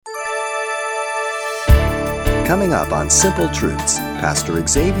Coming up on Simple Truths, Pastor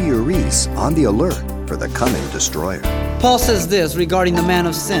Xavier Reese on the alert for the coming destroyer. Paul says this regarding the man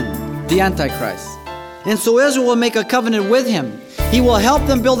of sin, the Antichrist. And so Israel will make a covenant with him. He will help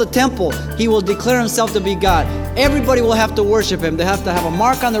them build a temple. He will declare himself to be God. Everybody will have to worship him. They have to have a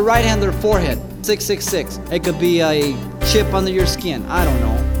mark on their right hand, their forehead. 666. It could be a chip under your skin. I don't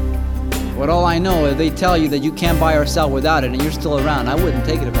know. But all I know is they tell you that you can't buy or sell without it, and you're still around. I wouldn't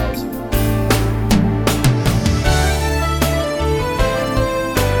take it if I was you.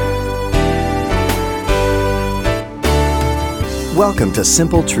 Welcome to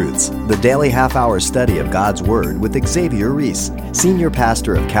Simple Truths, the daily half-hour study of God's Word with Xavier Reese, Senior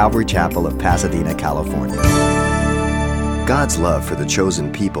Pastor of Calvary Chapel of Pasadena, California. God's love for the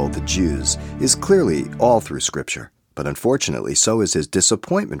chosen people, the Jews, is clearly all through Scripture. But unfortunately, so is his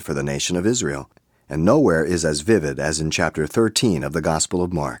disappointment for the nation of Israel. And nowhere is as vivid as in chapter 13 of the Gospel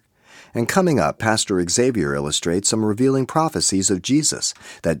of Mark. And coming up, Pastor Xavier illustrates some revealing prophecies of Jesus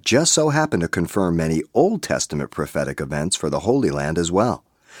that just so happen to confirm many Old Testament prophetic events for the Holy Land as well.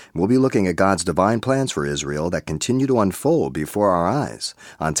 We'll be looking at God's divine plans for Israel that continue to unfold before our eyes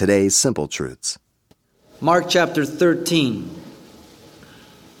on today's Simple Truths. Mark chapter 13.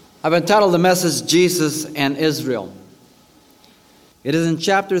 I've entitled the message, Jesus and Israel. It is in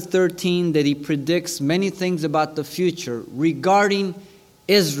chapter 13 that he predicts many things about the future regarding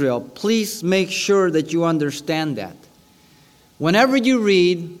Israel. Please make sure that you understand that. Whenever you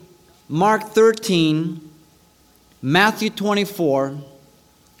read Mark 13, Matthew 24,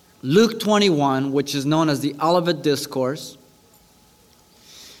 Luke 21, which is known as the Olivet Discourse,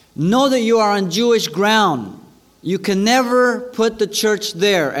 know that you are on Jewish ground. You can never put the church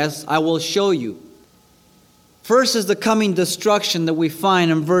there, as I will show you. First is the coming destruction that we find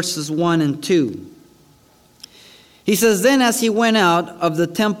in verses 1 and 2. He says, "Then as he went out of the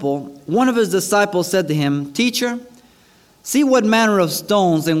temple, one of his disciples said to him, 'Teacher, see what manner of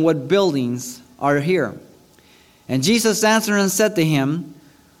stones and what buildings are here.' And Jesus answered and said to him,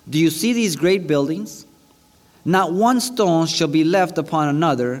 'Do you see these great buildings? Not one stone shall be left upon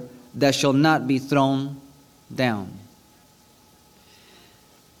another that shall not be thrown down.'"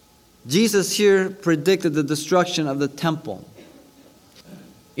 Jesus here predicted the destruction of the temple.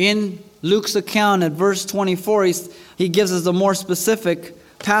 In Luke's account at verse 24, he gives us a more specific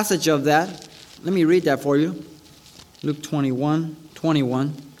passage of that. Let me read that for you. Luke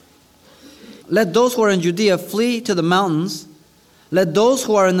 21:21. "Let those who are in Judea flee to the mountains. Let those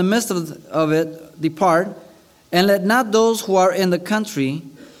who are in the midst of it depart. And let not those who are in the country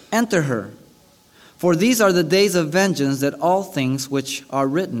enter her. For these are the days of vengeance, that all things which are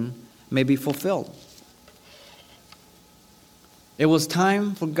written may be fulfilled." It was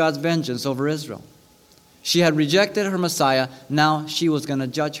time for God's vengeance over Israel. She had rejected her Messiah. Now she was going to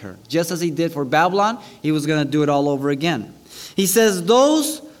judge her. Just as he did for Babylon, he was going to do it all over again. He says,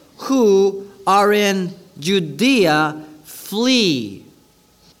 "Those who are in Judea flee."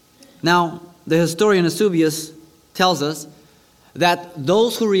 Now, the historian Eusebius tells us that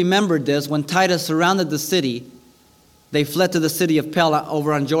those who remembered this, when Titus surrounded the city, they fled to the city of Pella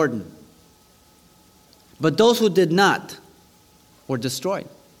over on Jordan. But those who did not were destroyed.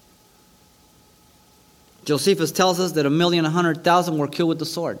 Josephus tells us that 1,100,000 were killed with the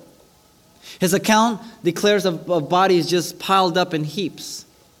sword. His account declares of bodies just piled up in heaps.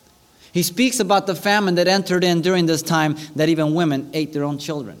 He speaks about the famine that entered in during this time, that even women ate their own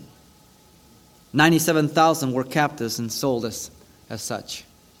children. 97,000 were captives and sold as such.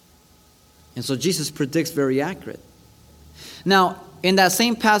 And so Jesus predicts very accurate. Now, in that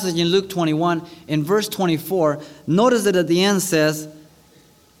same passage in Luke 21, in verse 24, notice that at the end says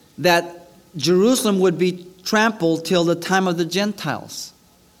that Jerusalem would be trampled till the time of the Gentiles.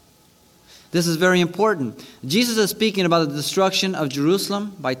 This is very important. Jesus is speaking about the destruction of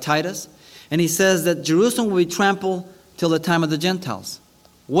Jerusalem by Titus, and he says that Jerusalem will be trampled till the time of the Gentiles.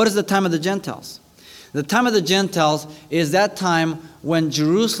 What is the time of the Gentiles? The time of the Gentiles is that time when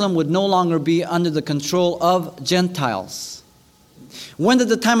Jerusalem would no longer be under the control of Gentiles. When did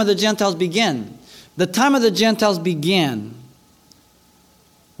the time of the Gentiles begin? The time of the Gentiles began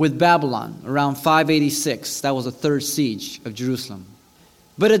with Babylon around 586. That was the third siege of Jerusalem.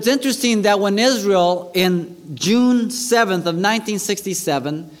 But it's interesting that when Israel, in June 7th of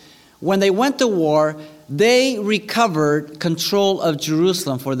 1967, when they went to war, they recovered control of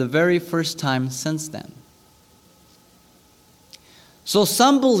Jerusalem for the very first time since then. So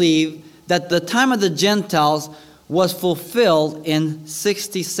some believe that the time of the Gentiles was fulfilled in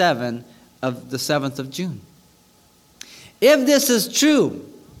 67 of the 7th of June. If this is true,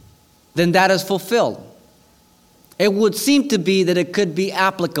 then that is fulfilled. It would seem to be that it could be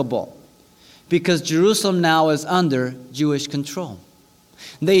applicable. because Jerusalem now is under Jewish control.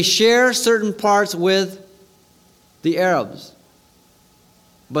 They share certain parts with the Arabs,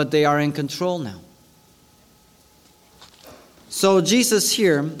 but they are in control now. So Jesus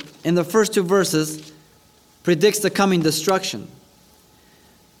here, in the first two verses, predicts the coming destruction.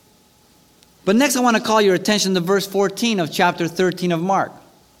 But next I want to call your attention to verse 14 of chapter 13 of Mark.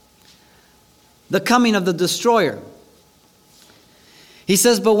 The coming of the destroyer. He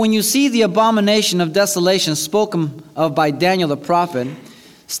says, "But when you see the abomination of desolation spoken of by Daniel the prophet,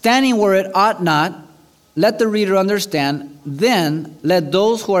 standing where it ought not, let the reader understand, then let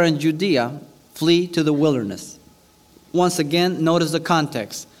those who are in Judea flee to the wilderness." Once again, notice the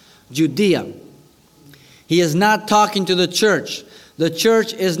context. Judea. He is not talking to the church. The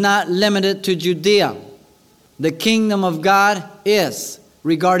church is not limited to Judea. The kingdom of God is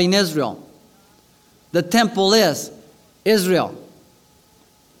regarding Israel. The temple is Israel.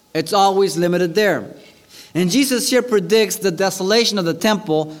 It's always limited there. And Jesus here predicts the desolation of the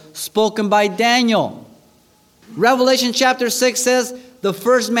temple spoken by Daniel. Revelation chapter 6 says the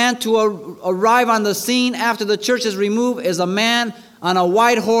first man to arrive on the scene after the church is removed is a man on a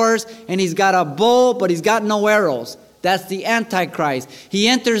white horse, and he's got a bow, but he's got no arrows. That's the Antichrist. He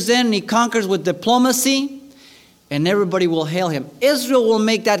enters in and he conquers with diplomacy, and everybody will hail him. Israel will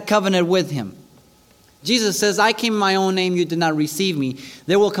make that covenant with him. Jesus says, "I came in my own name, you did not receive me.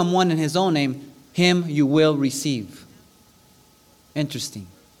 There will come one in his own name, him you will receive." Interesting.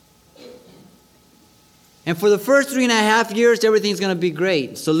 And for the first 3.5 years, everything's going to be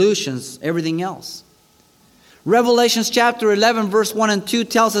great. Solutions, everything else. Revelation chapter 11, verse 1 and 2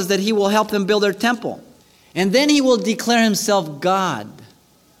 tells us that he will help them build their temple. And then he will declare himself God.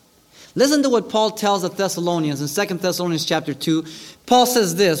 Listen to what Paul tells the Thessalonians in 2 Thessalonians chapter 2. Paul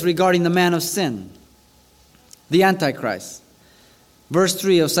says this regarding the man of sin, the Antichrist. Verse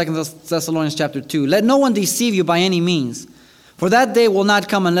 3 of 2 Thessalonians chapter 2. "Let no one deceive you by any means. For that day will not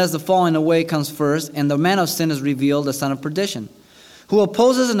come unless the falling away comes first, and the man of sin is revealed, the son of perdition, who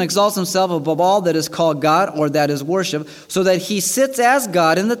opposes and exalts himself above all that is called God or that is worshipped, so that he sits as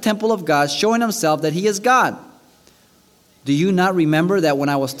God in the temple of God, showing himself that he is God. Do you not remember that when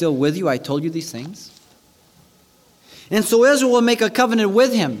I was still with you, I told you these things?" And so Israel will make a covenant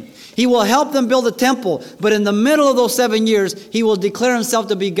with him. He will help them build a temple, but in the middle of those 7 years, he will declare himself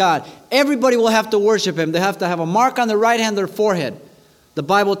to be God. Everybody will have to worship him. They have to have a mark on their right hand, their forehead. The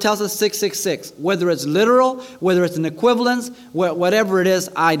Bible tells us 666. Whether it's literal, whether it's an equivalence, whatever it is,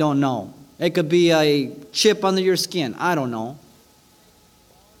 I don't know. It could be a chip under your skin. I don't know.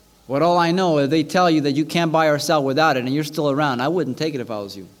 But all I know is they tell you that you can't buy or sell without it, and you're still around. I wouldn't take it if I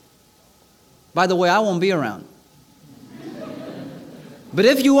was you. By the way, I won't be around. But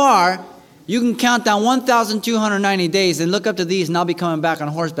if you are, you can count down 1,290 days and look up to these, and I'll be coming back on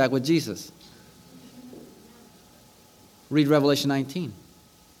horseback with Jesus. Read Revelation 19.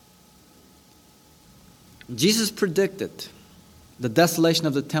 Jesus predicted the desolation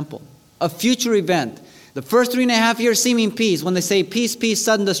of the temple, a future event. The first 3.5 years seeming peace. When they say peace, peace,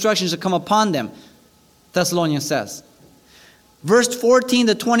 sudden destruction shall come upon them, Thessalonians says. Verse 14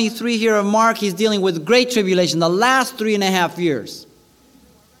 to 23 here of Mark, he's dealing with great tribulation, the last 3.5 years.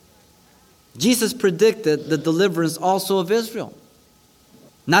 Jesus predicted the deliverance also of Israel.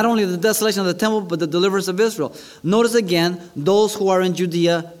 Not only the desolation of the temple, but the deliverance of Israel. Notice again, those who are in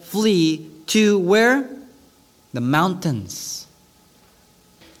Judea flee to where? The mountains.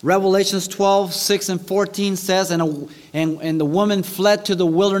 Revelations 12, 6 and 14 says, and the woman fled to the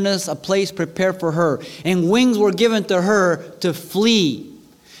wilderness, a place prepared for her. And wings were given to her to flee.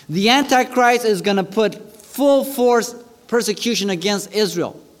 The Antichrist is going to put full force persecution against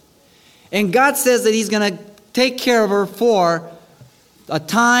Israel. And God says that he's going to take care of her for a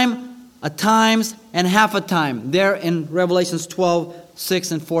time, a times, and half a time. There in Revelations 12,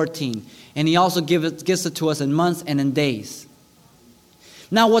 6 and 14. And he also gives it to us in months and in days.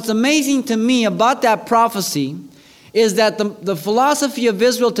 Now what's amazing to me about that prophecy is that the philosophy of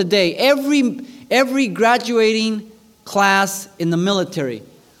Israel today, every graduating class in the military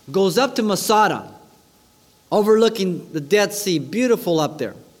goes up to Masada, overlooking the Dead Sea, beautiful up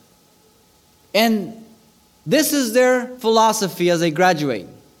there. And this is their philosophy as they graduate.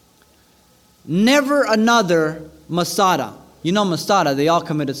 Never another Masada. You know Masada, they all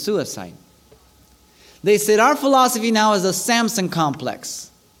committed suicide. They said, our philosophy now is a Samson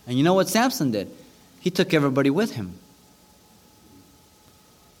complex. And you know what Samson did? He took everybody with him.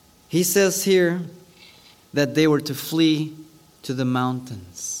 He says here that they were to flee to the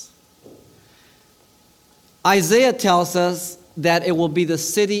mountains. Isaiah tells us that it will be the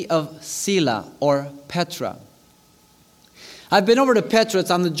city of Selah or Petra. I've been over to Petra. It's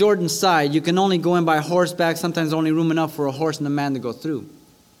on the Jordan side. You can only go in by horseback. Sometimes only room enough for a horse and a man to go through.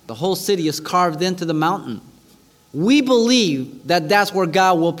 The whole city is carved into the mountain. We believe that that's where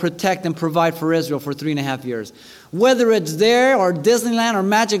God will protect and provide for Israel for 3.5 years. Whether it's there or Disneyland or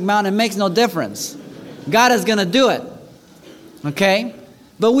Magic Mountain, it makes no difference. God is going to do it. Okay?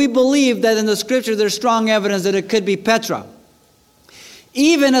 But we believe that in the scripture there's strong evidence that it could be Petra.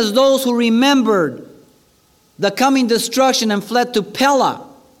 Even as those who remembered the coming destruction and fled to Pella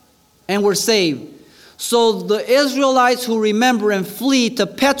and were saved. So the Israelites who remember and flee to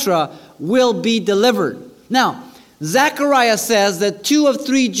Petra will be delivered. Now, Zechariah says that 2 of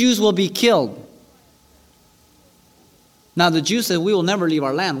 3 Jews will be killed. Now the Jews said, we will never leave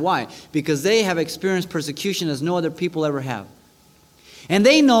our land. Why? Because they have experienced persecution as no other people ever have. And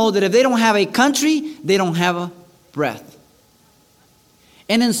they know that if they don't have a country, they don't have a breath.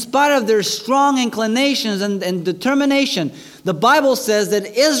 And in spite of their strong inclinations and determination, the Bible says that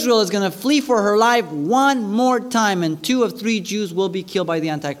Israel is going to flee for her life one more time, and 2 of 3 Jews will be killed by the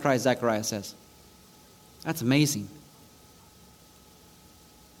Antichrist, Zechariah says. That's amazing.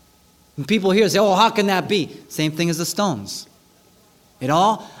 And people here say, oh, how can that be? Same thing as the stones.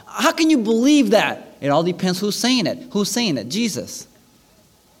 How can you believe that? It all depends who's saying it. Who's saying it? Jesus.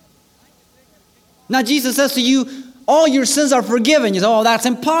 Now Jesus says to you, all your sins are forgiven. You say, oh, that's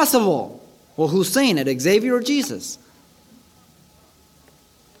impossible. Well, who's saying it? Xavier or Jesus?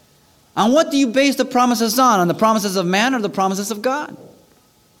 On what do you base the promises on? On the promises of man or the promises of God?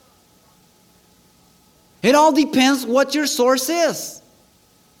 It all depends what your source is.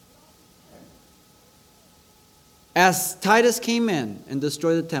 As Titus came in and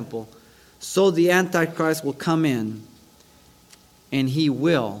destroyed the temple, so the Antichrist will come in and he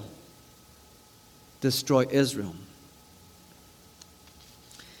will destroy Israel.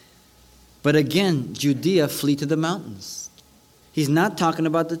 But again, Judea flee to the mountains. He's not talking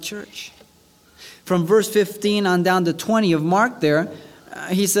about the church. From verse 15 on down to 20 of Mark there,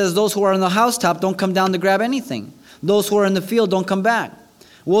 he says, those who are on the housetop don't come down to grab anything. Those who are in the field don't come back.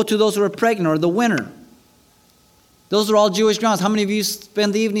 Woe to those who are pregnant or the winter. Those are all Jewish grounds. How many of you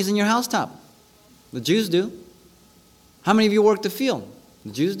spend the evenings in your housetop? The Jews do. How many of you work the field?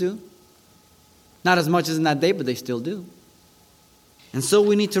 The Jews do. Not as much as in that day, but they still do. And so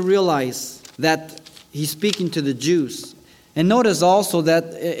we need to realize that he's speaking to the Jews. And notice also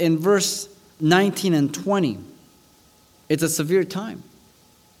that in verse 19 and 20, it's a severe time,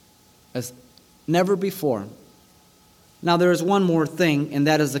 as never before. Now there is one more thing, and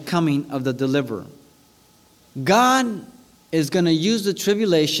that is the coming of the deliverer. God is going to use the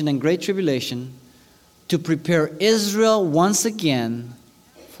tribulation and great tribulation to prepare Israel once again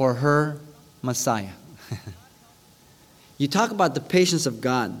for her Messiah. You talk about the patience of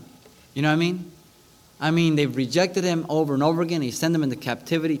God. You know what I mean? I mean, they've rejected him over and over again. He sent them into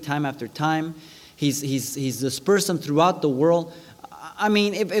captivity time after time. He's dispersed them throughout the world. I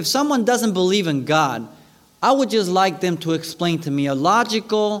mean, if someone doesn't believe in God, I would just like them to explain to me a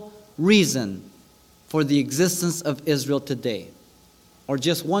logical reason for the existence of Israel today. Or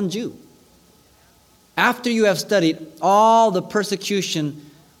just one Jew. After you have studied all the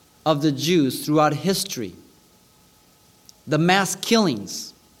persecution of the Jews throughout history, the mass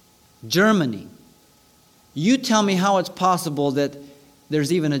killings, Germany, you tell me how it's possible that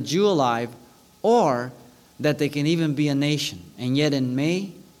there's even a Jew alive, or that they can even be a nation. And yet in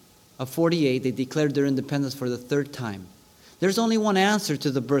May of 48, they declared their independence for the 3rd time. There's only one answer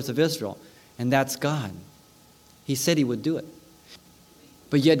to the birth of Israel, and that's God. He said he would do it.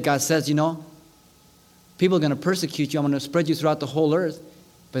 But yet God says, you know, people are going to persecute you. I'm going to spread you throughout the whole earth.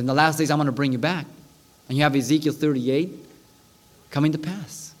 But in the last days, I'm going to bring you back. And you have Ezekiel 38 coming to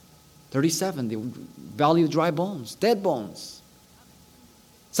pass. 37, the valley of dry bones, dead bones.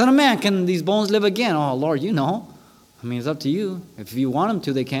 Son of man, can these bones live again? Oh, Lord, you know. I mean, it's up to you. If you want them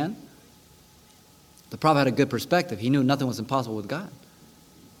to, they can. The prophet had a good perspective. He knew nothing was impossible with God.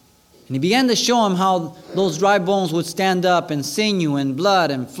 And he began to show him how those dry bones would stand up, and sinew and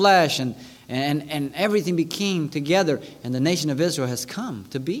blood and flesh, and everything became together. And the nation of Israel has come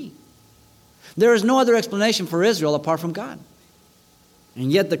to be. There is no other explanation for Israel apart from God. And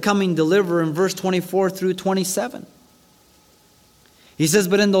yet the coming deliverer in verse 24 through 27. He says,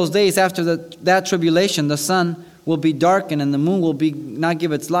 but in those days after that tribulation, the sun will be darkened and the moon will not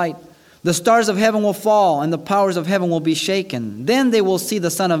give its light. The stars of heaven will fall and the powers of heaven will be shaken. Then they will see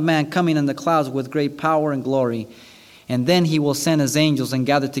the Son of Man coming in the clouds with great power and glory. And then he will send his angels and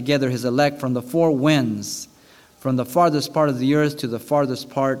gather together his elect from the 4 winds, from the farthest part of the earth to the farthest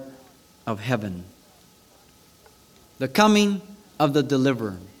part of heaven. The coming of the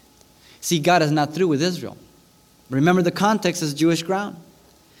deliverer. See, God is not through with Israel. Remember, the context is Jewish ground.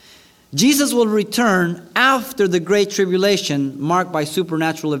 Jesus will return after the Great Tribulation marked by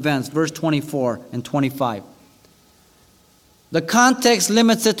supernatural events, verse 24 and 25. The context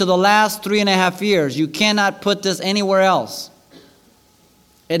limits it to the last 3.5 years. You cannot put this anywhere else.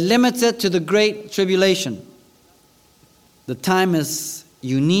 It limits it to the Great Tribulation. The time is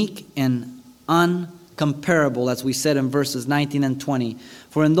unique and uncomparable, as we said in verses 19 and 20.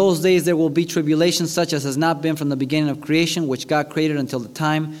 For in those days there will be tribulation such as has not been from the beginning of creation, which God created until the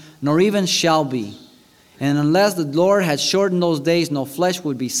time, nor even shall be. And unless the Lord had shortened those days, no flesh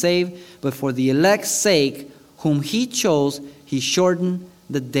would be saved. But for the elect's sake, whom He chose, He shortened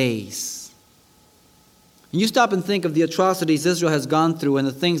the days. And you stop and think of the atrocities Israel has gone through and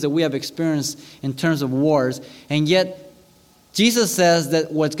the things that we have experienced in terms of wars. And yet, Jesus says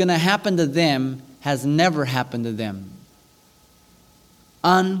that what's going to happen to them has never happened to them.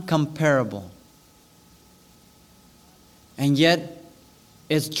 Uncomparable. And yet,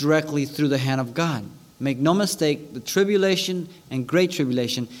 it's directly through the hand of God. Make no mistake, the tribulation and great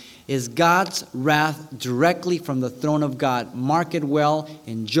tribulation is God's wrath directly from the throne of God. Mark it well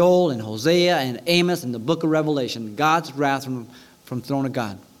in Joel and Hosea and Amos and the book of Revelation. God's wrath from throne of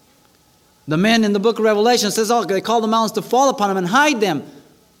God. The men in the book of Revelation says, they call the mountains to fall upon them and hide them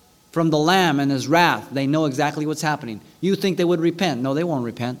from the Lamb and His wrath. They know exactly what's happening. You think they would repent? No, they won't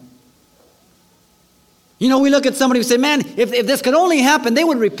repent. You know, we look at somebody who say, man, if this could only happen, they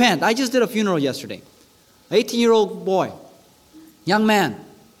would repent. I just did a funeral yesterday. 18-year-old boy, young man,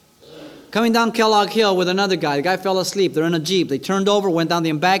 coming down Kellogg Hill with another guy. The guy fell asleep. They're in a Jeep. They turned over, went down the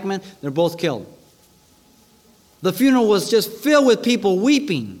embankment. They're both killed. The funeral was just filled with people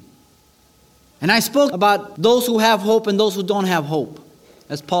weeping. And I spoke about those who have hope and those who don't have hope,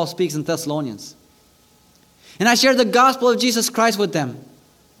 as Paul speaks in Thessalonians. And I shared the gospel of Jesus Christ with them.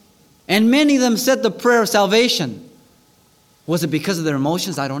 And many of them said the prayer of salvation. Was it because of their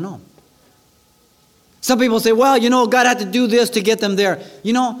emotions? I don't know. Some people say, well, you know, God had to do this to get them there.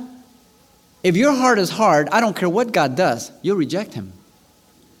 You know, if your heart is hard, I don't care what God does, you'll reject Him.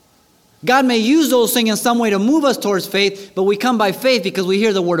 God may use those things in some way to move us towards faith, but we come by faith because we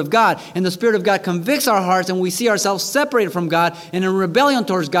hear the Word of God. And the Spirit of God convicts our hearts and we see ourselves separated from God and in rebellion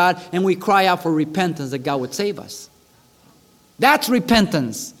towards God, and we cry out for repentance that God would save us. That's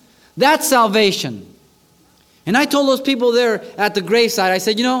repentance. That's salvation. And I told those people there at the graveside, I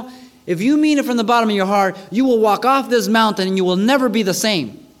said, you know, if you mean it from the bottom of your heart, you will walk off this mountain and you will never be the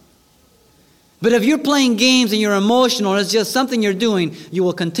same. But if you're playing games and you're emotional and it's just something you're doing, you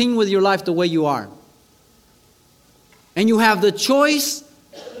will continue with your life the way you are. And you have the choice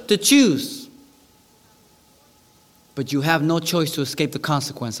to choose. But you have no choice to escape the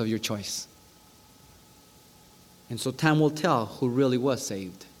consequence of your choice. And so time will tell who really was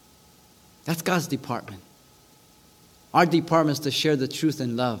saved. That's God's department. Our department is to share the truth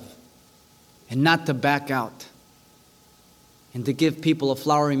in love and not to back out. And to give people a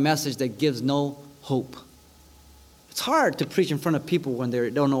flowery message that gives no hope. It's hard to preach in front of people when they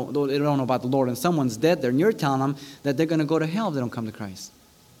don't know about the Lord and someone's dead there and you're telling them that they're going to go to hell if they don't come to Christ.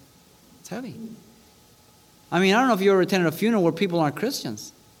 It's heavy. I mean, I don't know if you ever attended a funeral where people aren't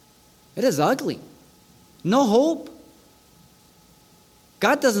Christians. It is ugly. No hope.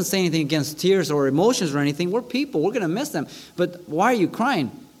 God doesn't say anything against tears or emotions or anything. We're people. We're going to miss them. But why are you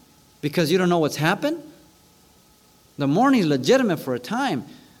crying? Because you don't know what's happened? The mourning is legitimate for a time,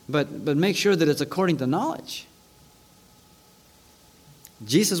 but make sure that it's according to knowledge.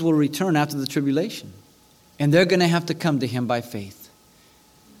 Jesus will return after the tribulation, and they're going to have to come to Him by faith.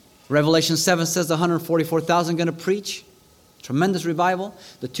 Revelation 7 says the 144,000 are going to preach. Tremendous revival.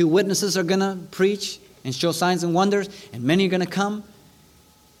 The 2 witnesses are going to preach and show signs and wonders, and many are going to come.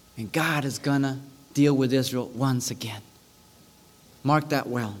 And God is going to deal with Israel once again. Mark that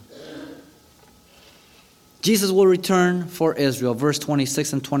well. Jesus will return for Israel, verse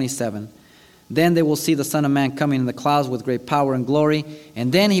 26 and 27. Then they will see the Son of Man coming in the clouds with great power and glory.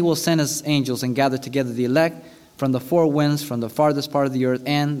 And then He will send His angels and gather together the elect from the 4 winds, from the farthest part of the earth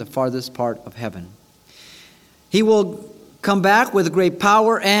and the farthest part of heaven. He will come back with great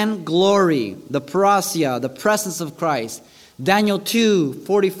power and glory, the parousia, the presence of Christ. Daniel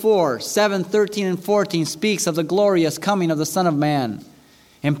 2:44, 7, 13, and 14 speaks of the glorious coming of the Son of Man.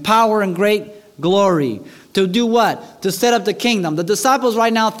 In power and great glory. To do what? To set up the kingdom. The disciples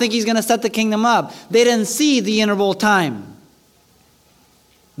right now think He's going to set the kingdom up. They didn't see the interval time.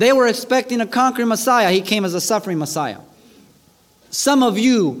 They were expecting a conquering Messiah. He came as a suffering Messiah. Some of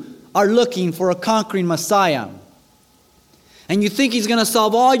you are looking for a conquering Messiah. And you think He's going to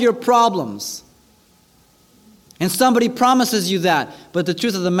solve all your problems. And somebody promises you that. But the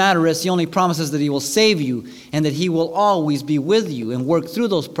truth of the matter is, he only promises that he will save you and that he will always be with you and work through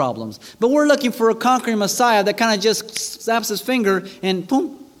those problems. But we're looking for a conquering Messiah that kind of just snaps his finger and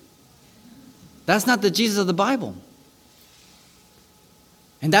boom. That's not the Jesus of the Bible.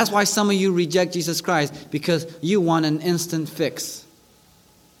 And that's why some of you reject Jesus Christ, because you want an instant fix.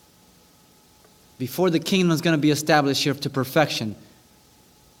 Before the kingdom is going to be established here to perfection,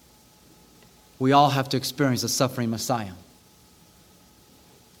 we all have to experience the suffering Messiah.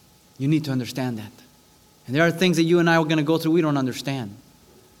 You need to understand that. And there are things that you and I are going to go through we don't understand.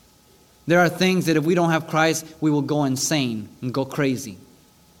 There are things that if we don't have Christ, we will go insane and go crazy.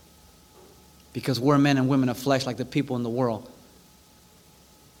 Because we're men and women of flesh like the people in the world.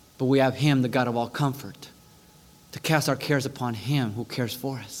 But we have Him, the God of all comfort, to cast our cares upon Him who cares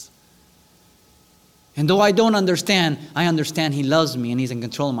for us. And though I don't understand, I understand He loves me and He's in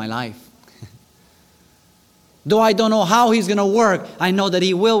control of my life. Though I don't know how He's going to work, I know that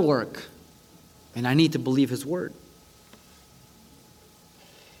He will work. And I need to believe His word.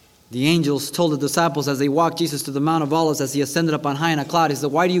 The angels told the disciples as they walked Jesus to the Mount of Olives as He ascended up on high in a cloud. He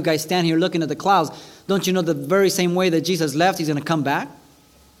said, why do you guys stand here looking at the clouds? Don't you know the very same way that Jesus left, He's going to come back?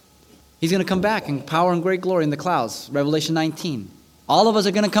 He's going to come back in power and great glory in the clouds. Revelation 19. All of us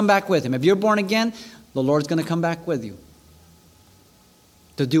are going to come back with Him. If you're born again, the Lord's going to come back with you.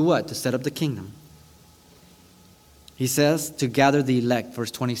 To do what? To set up the kingdom. He says to gather the elect, verse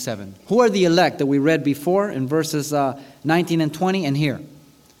 27. Who are the elect that we read before in verses 19 and 20 and here?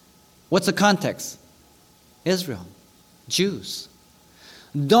 What's the context? Israel, Jews.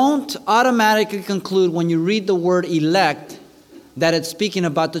 Don't automatically conclude when you read the word elect that it's speaking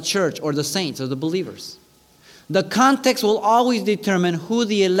about the church or the saints or the believers. The context will always determine who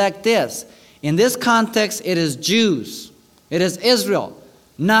the elect is. In this context, it is Jews. It is Israel,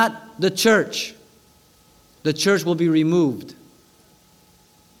 not the church. The church will be removed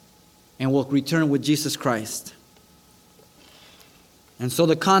and will return with Jesus Christ. And so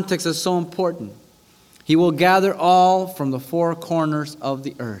the context is so important. He will gather all from the four corners of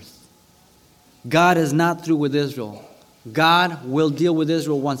the earth. God is not through with Israel. God will deal with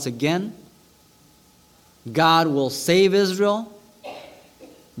Israel once again. God will save Israel,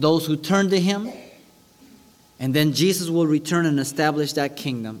 those who turn to Him. And then Jesus will return and establish that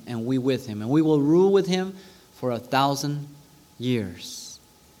kingdom, and we with Him. And we will rule with Him for 1,000 years.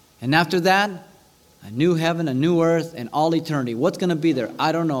 And after that, a new heaven, a new earth, and all eternity. What's going to be there?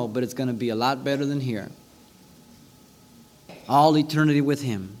 I don't know, but it's going to be a lot better than here. All eternity with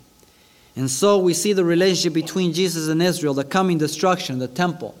Him. And so we see the relationship between Jesus and Israel, the coming destruction, the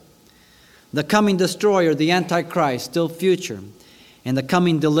temple, the coming destroyer, the Antichrist, still future, and the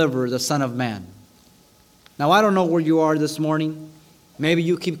coming deliverer, the Son of Man. Now, I don't know where you are this morning. Maybe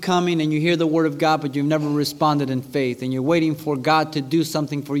you keep coming and you hear the Word of God, but you've never responded in faith, and you're waiting for God to do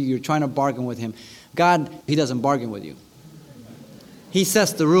something for you. You're trying to bargain with Him. God, He doesn't bargain with you. He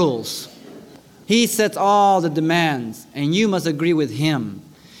sets the rules. He sets all the demands, and you must agree with Him.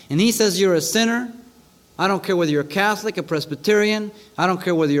 And He says you're a sinner. I don't care whether you're a Catholic, a Presbyterian. I don't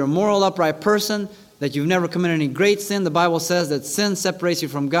care whether you're a moral, upright person, that you've never committed any great sin. The Bible says that sin separates you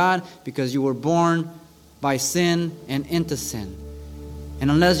from God because you were born by sin and into sin. And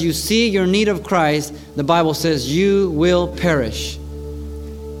unless you see your need of Christ, the Bible says you will perish.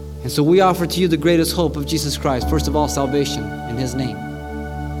 And so we offer to you the greatest hope of Jesus Christ. First of all, salvation in His name.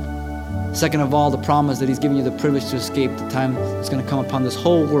 Second of all, the promise that He's given you the privilege to escape the time that's going to come upon this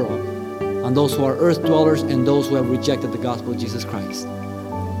whole world, on those who are earth dwellers and those who have rejected the gospel of Jesus Christ.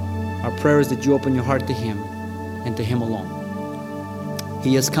 Our prayer is that you open your heart to Him and to Him alone.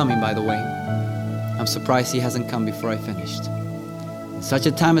 He is coming, by the way. I'm surprised He hasn't come before I finished. In such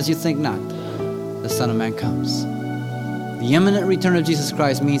a time as you think not, the Son of Man comes. The imminent return of Jesus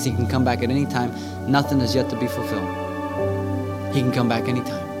Christ means He can come back at any time. Nothing is yet to be fulfilled. He can come back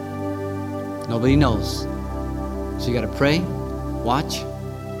anytime. Nobody knows. So you got to pray, watch,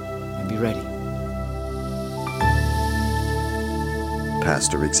 and be ready.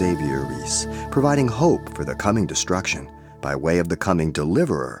 Pastor Xavier Reese, providing hope for the coming destruction by way of the coming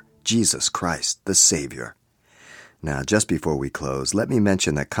deliverer, Jesus Christ, the Savior. Now, just before we close, let me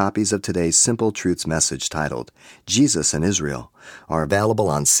mention that copies of today's Simple Truths message titled, Jesus and Israel, are available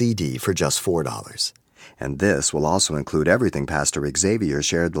on CD for just $4. And this will also include everything Pastor Xavier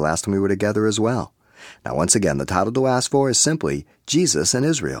shared the last time we were together as well. Now, once again, the title to ask for is simply Jesus and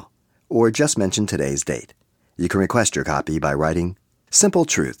Israel, or just mention today's date. You can request your copy by writing Simple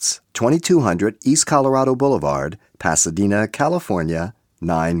Truths, 2200 East Colorado Boulevard, Pasadena, California,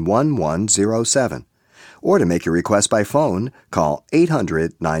 91107. Or to make your request by phone, call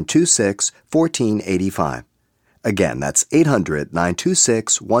 800-926-1485. Again, that's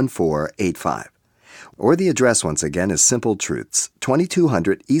 800-926-1485. Or the address once again is Simple Truths,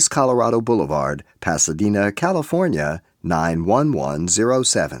 2200 East Colorado Boulevard, Pasadena, California,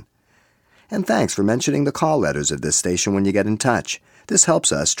 91107. And thanks for mentioning the call letters of this station when you get in touch. This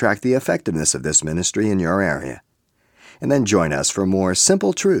helps us track the effectiveness of this ministry in your area. And then join us for more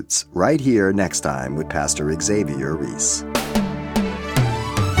Simple Truths right here next time with Pastor Xavier Reese.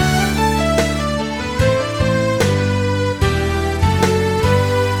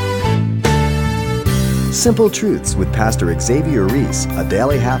 Simple Truths with Pastor Xavier Reese, a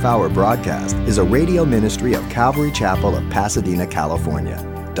daily half-hour broadcast, is a radio ministry of Calvary Chapel of Pasadena, California.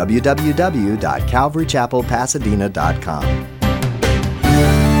 www.calvarychapelpasadena.com.